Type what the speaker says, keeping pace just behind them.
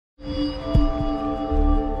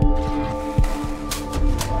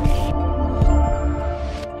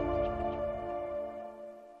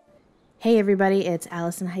everybody, it's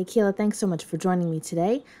Alison Heikkila. Thanks so much for joining me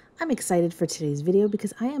today. I'm excited for today's video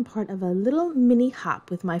because I am part of a little mini hop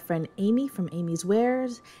with my friend Amy from Amy's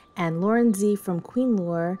Wares and Lauren Z from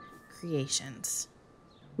Queenlore Creations.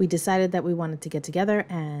 We decided that we wanted to get together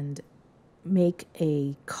and make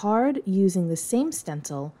a card using the same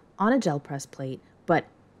stencil on a gel press plate, but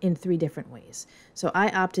in 3 different ways. So I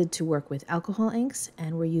opted to work with alcohol inks,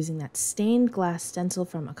 and we're using that stained glass stencil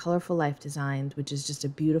from A Colorful Life Designs, which is just a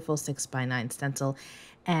beautiful 6x9 stencil.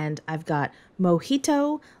 And I've got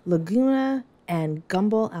Mojito, Laguna, and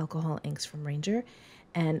Gumball alcohol inks from Ranger.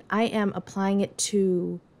 And I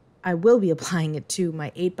will be applying it to my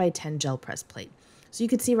 8x10 gel press plate. So you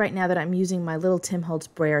can see right now that I'm using my little Tim Holtz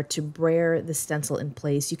brayer to brayer the stencil in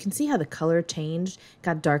place. You can see how the color changed,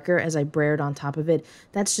 got darker as I brayered on top of it.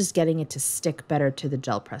 That's just getting it to stick better to the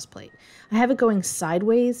gel press plate. I have it going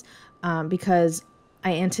sideways because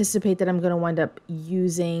I anticipate that I'm going to wind up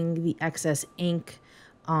using the excess ink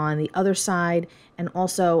on the other side. And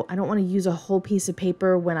also, I don't want to use a whole piece of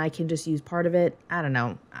paper when I can just use part of it. I don't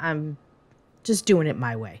know. I'm just doing it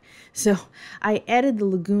my way. So I added the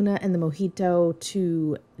Laguna and the Mojito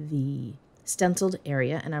to the stenciled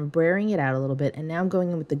area, and I'm brayering it out a little bit, and now I'm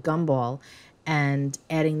going in with the Gumball and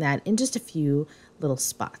adding that in just a few little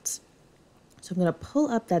spots. So I'm going to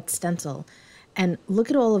pull up that stencil and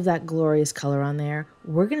look at all of that glorious color on there.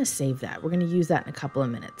 We're going to save that. We're going to use that in a couple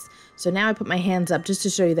of minutes. So now I put my hands up just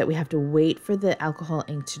to show you that we have to wait for the alcohol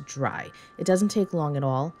ink to dry. It doesn't take long at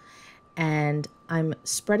all. And I'm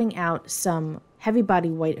spreading out some heavy body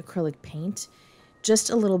white acrylic paint, just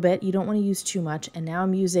a little bit. You don't want to use too much. And now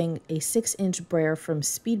I'm using a 6-inch brayer from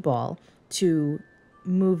Speedball to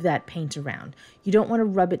move that paint around. You don't want to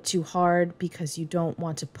rub it too hard because you don't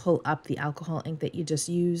want to pull up the alcohol ink that you just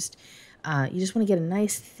used. You just want to get a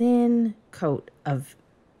nice thin coat of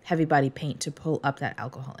heavy body paint to pull up that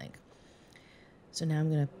alcohol ink. So now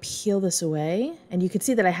I'm going to peel this away, and you can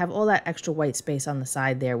see that I have all that extra white space on the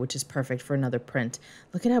side there, which is perfect for another print.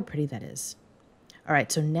 Look at how pretty that is. All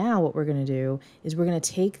right, so now what we're going to do is we're going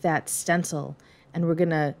to take that stencil and we're going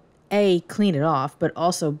to A, clean it off, but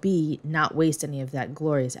also B, not waste any of that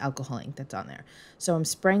glorious alcohol ink that's on there. So I'm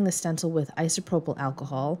spraying the stencil with isopropyl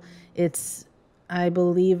alcohol. It's, I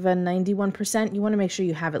believe, a 91%. You want to make sure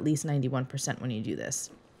you have at least 91% when you do this.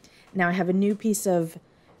 Now I have a new piece of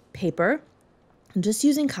paper. I'm just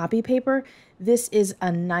using copy paper. This is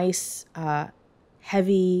a nice,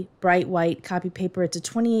 heavy, bright white copy paper. It's a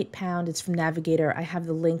 28-pound. It's from Navigator. I have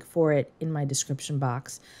the link for it in my description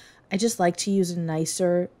box. I just like to use a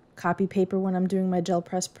nicer copy paper when I'm doing my gel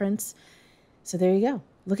press prints. So there you go.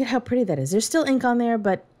 Look at how pretty that is. There's still ink on there,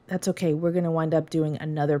 but that's okay. We're going to wind up doing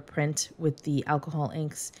another print with the alcohol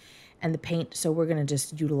inks and the paint, so we're going to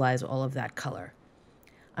just utilize all of that color.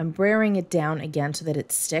 I'm brayering it down again so that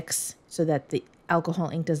it sticks, so that the alcohol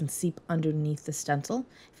ink doesn't seep underneath the stencil.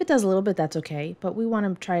 If it does a little bit, that's okay, but we want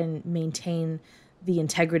to try and maintain the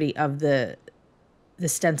integrity of the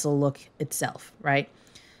stencil look itself, right?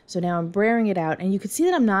 So now I'm brayering it out, and you can see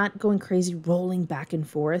that I'm not going crazy rolling back and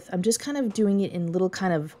forth. I'm just kind of doing it in little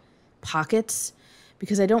kind of pockets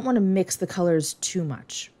because I don't want to mix the colors too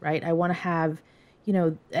much, right? I want to have, you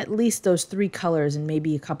know, at least those 3 colors and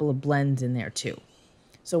maybe a couple of blends in there too.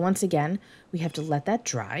 So once again, we have to let that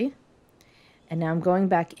dry. And now I'm going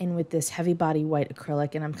back in with this heavy body white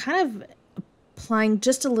acrylic, and I'm kind of applying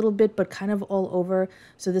just a little bit, but kind of all over.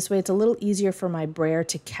 So this way it's a little easier for my brayer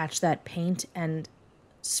to catch that paint and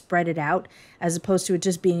spread it out, as opposed to it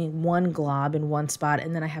just being one glob in one spot,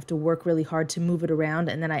 and then I have to work really hard to move it around,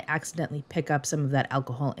 and then I accidentally pick up some of that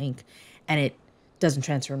alcohol ink, and it doesn't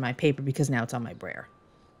transfer in my paper because now it's on my brayer.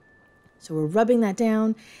 So we're rubbing that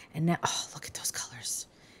down, and now, oh, look at those colors.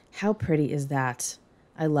 How pretty is that?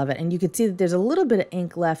 I love it. And you can see that there's a little bit of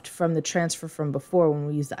ink left from the transfer from before when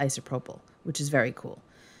we used the isopropyl, which is very cool.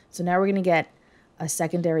 So now we're going to get a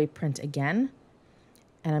secondary print again,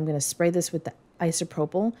 and I'm going to spray this with the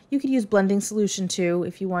isopropyl. You could use blending solution too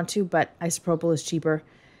if you want to, but isopropyl is cheaper.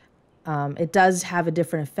 It does have a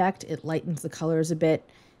different effect. It lightens the colors a bit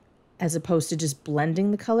as opposed to just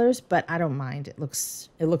blending the colors, but I don't mind. It looks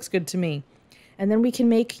good to me. And then we can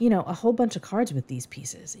make, you know, a whole bunch of cards with these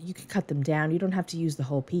pieces. You can cut them down. You don't have to use the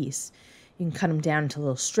whole piece. You can cut them down into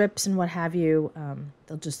little strips and what have you.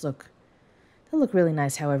 They'll look really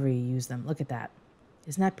nice however you use them. Look at that.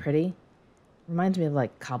 Isn't that pretty? Reminds me of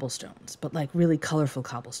like cobblestones, but like really colorful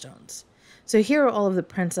cobblestones. So here are all of the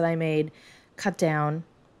prints that I made, cut down.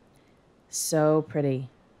 So pretty.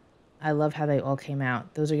 I love how they all came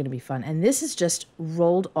out. Those are going to be fun. And this is just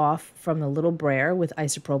rolled off from the little brayer with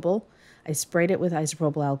isopropyl. I sprayed it with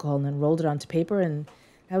isopropyl alcohol and then rolled it onto paper, and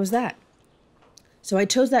that was that. So I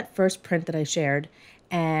chose that first print that I shared,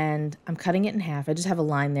 and I'm cutting it in half. I just have a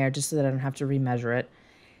line there just so that I don't have to remeasure it.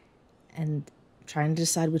 And trying to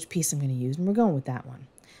decide which piece I'm going to use, and we're going with that one.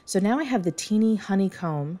 So now I have the teeny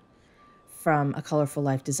honeycomb from A Colorful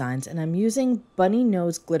Life Designs, and I'm using Bunny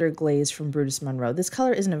Nose Glitter Glaze from Brutus Monroe. This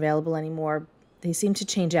color isn't available anymore. They seem to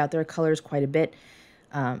change out their colors quite a bit,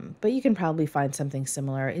 but you can probably find something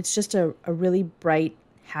similar. It's just a really bright,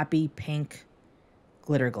 happy pink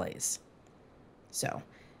glitter glaze. So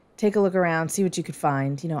take a look around, see what you could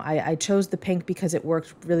find. You know, I chose the pink because it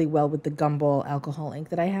worked really well with the Gumball alcohol ink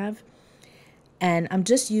that I have. And I'm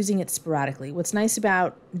just using it sporadically. What's nice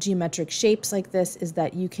about geometric shapes like this is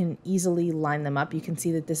that you can easily line them up. You can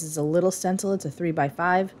see that this is a little stencil. It's a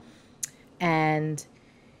 3x5. And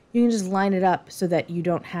you can just line it up so that you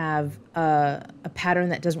don't have a pattern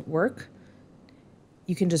that doesn't work.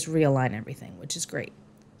 You can just realign everything, which is great.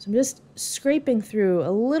 So I'm just scraping through a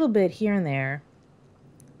little bit here and there,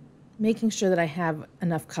 making sure that I have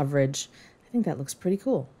enough coverage. I think that looks pretty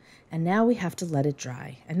cool. And now we have to let it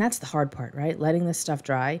dry. And that's the hard part, right? Letting this stuff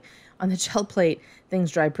dry. On the gel plate,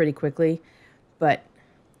 things dry pretty quickly, but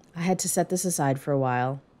I had to set this aside for a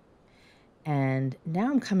while. And now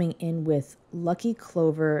I'm coming in with Lucky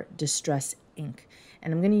Clover Distress ink.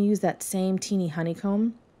 And I'm going to use that same teeny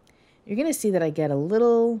honeycomb. You're going to see that I get a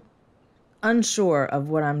little unsure of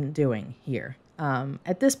what I'm doing here.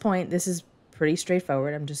 At this point, this is pretty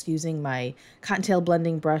straightforward. I'm just using my cottontail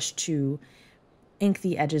blending brush to ink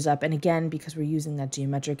the edges up. And again, because we're using that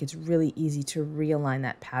geometric, it's really easy to realign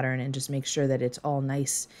that pattern and just make sure that it's all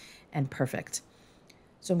nice and perfect.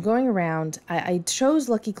 So I'm going around. I chose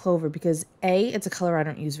Lucky Clover because A, it's a color I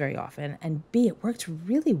don't use very often, and B, it worked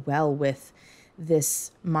really well with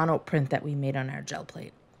this mono print that we made on our gel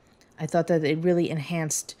plate. I thought that it really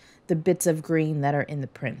enhanced the bits of green that are in the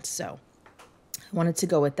print, so I wanted to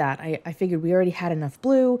go with that. I figured we already had enough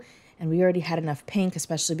blue, and we already had enough pink,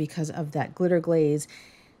 especially because of that glitter glaze.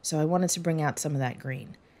 So I wanted to bring out some of that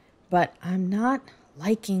green. But I'm not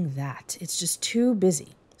liking that. It's just too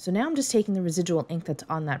busy. So now I'm just taking the residual ink that's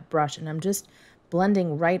on that brush and I'm just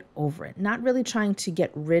blending right over it. Not really trying to get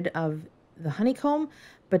rid of the honeycomb,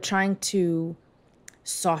 but trying to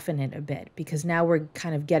soften it a bit because now we're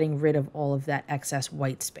kind of getting rid of all of that excess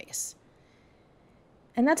white space.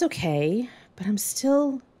 And that's okay, but I'm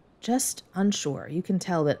still just unsure. You can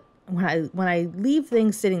tell that when I leave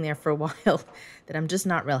things sitting there for a while that I'm just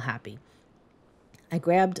not real happy. I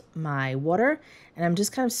grabbed my water and I'm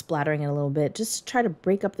just kind of splattering it a little bit just to try to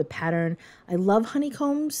break up the pattern. I love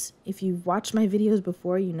honeycombs. If you've watched my videos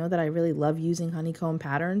before, you know that I really love using honeycomb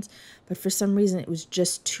patterns, but for some reason it was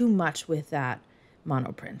just too much with that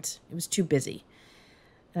monoprint. It was too busy.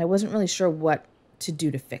 And I wasn't really sure what to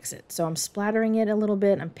do to fix it. So I'm splattering it a little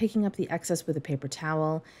bit. I'm picking up the excess with a paper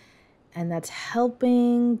towel. And that's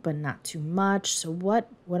helping, but not too much. So what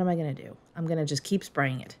am I going to do? I'm going to just keep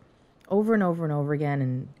spraying it over and over and over again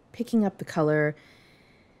and picking up the color.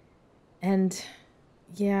 And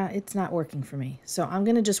yeah, it's not working for me. So I'm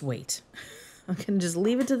going to just wait. I'm going to just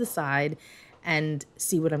leave it to the side and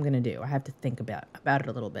see what I'm going to do. I have to think about it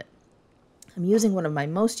a little bit. I'm using one of my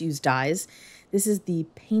most used dyes. This is the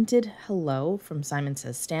Painted Hello from Simon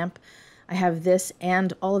Says Stamp. I have this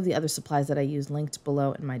and all of the other supplies that I use linked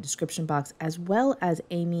below in my description box, as well as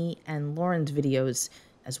Amy and Lauren's videos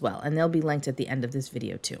as well. And they'll be linked at the end of this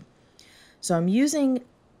video too. So I'm using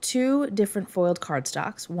two different foiled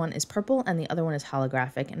cardstocks. One is purple and the other one is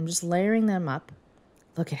holographic. And I'm just layering them up.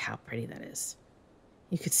 Look at how pretty that is.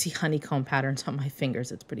 You could see honeycomb patterns on my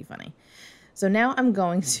fingers. It's pretty funny. So now I'm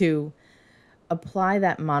going to apply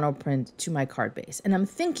that monoprint to my card base. And I'm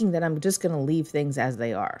thinking that I'm just going to leave things as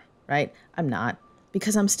they are. Right? I'm not,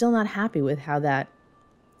 because I'm still not happy with how that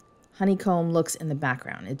honeycomb looks in the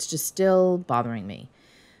background. It's just still bothering me.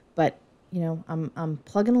 But, you know, I'm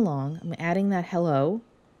plugging along. I'm adding that hello,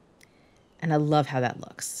 and I love how that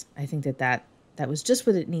looks. I think that was just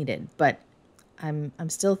what it needed, but I'm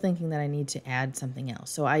still thinking that I need to add something else.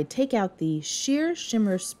 So I take out the Sheer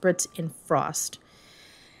Shimmer Spritz in Frost,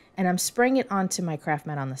 and I'm spraying it onto my craft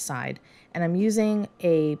mat on the side, and I'm using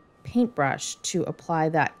a paintbrush to apply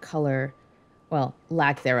that color, well,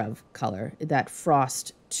 lack thereof color, that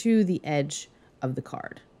frost to the edge of the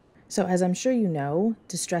card. So as I'm sure you know,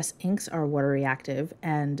 Distress inks are water reactive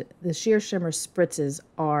and the Sheer Shimmer Spritzes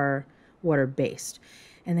are water based.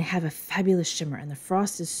 And they have a fabulous shimmer and the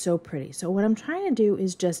frost is so pretty. So what I'm trying to do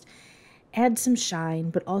is just add some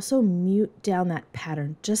shine, but also mute down that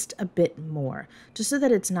pattern just a bit more, just so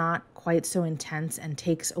that it's not quite so intense and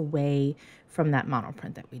takes away from that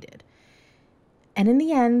monoprint that we did. And in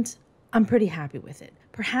the end, I'm pretty happy with it.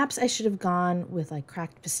 Perhaps I should have gone with like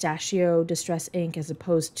cracked pistachio distress ink as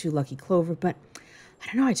opposed to Lucky Clover, but I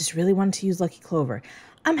don't know, I just really wanted to use Lucky Clover.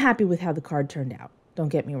 I'm happy with how the card turned out, don't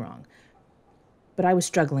get me wrong. But I was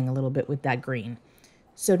struggling a little bit with that green.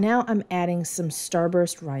 So now I'm adding some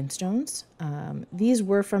Starburst rhinestones. These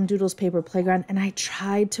were from Doodle's Paper Playground, and I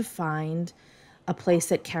tried to find a place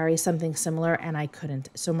that carries something similar, and I couldn't,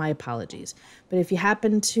 so my apologies. But if you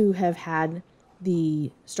happen to have had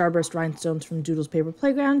the Starburst rhinestones from Doodle's Paper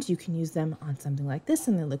Playground, you can use them on something like this,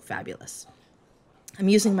 and they look fabulous. I'm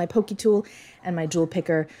using my pokey tool and my jewel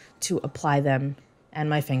picker to apply them, and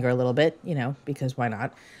my finger a little bit, you know, because why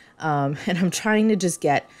not? And I'm trying to just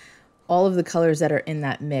get all of the colors that are in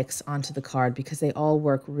that mix onto the card because they all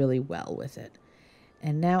work really well with it.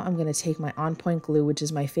 And now I'm going to take my On Point glue, which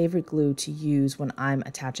is my favorite glue to use when I'm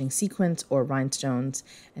attaching sequins or rhinestones.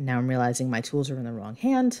 And now I'm realizing my tools are in the wrong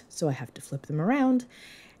hand, so I have to flip them around.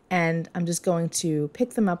 And I'm just going to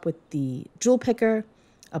pick them up with the jewel picker,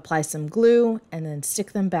 apply some glue, and then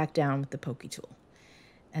stick them back down with the pokey tool.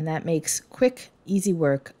 And that makes quick, easy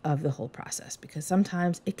work of the whole process because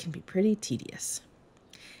sometimes it can be pretty tedious.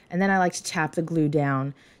 And then I like to tap the glue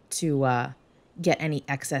down to get any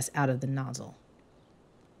excess out of the nozzle.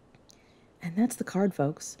 And that's the card,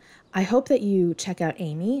 folks. I hope that you check out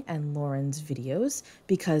Amy and Lauren's videos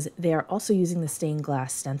because they are also using the stained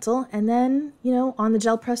glass stencil and then, you know, on the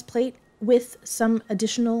gel press plate with some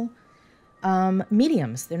additional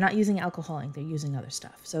mediums. They're not using alcohol ink, they're using other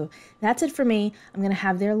stuff. So that's it for me. I'm going to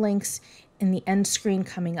have their links in the end screen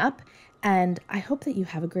coming up, and I hope that you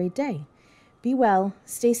have a great day. Be well,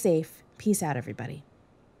 stay safe, peace out, everybody.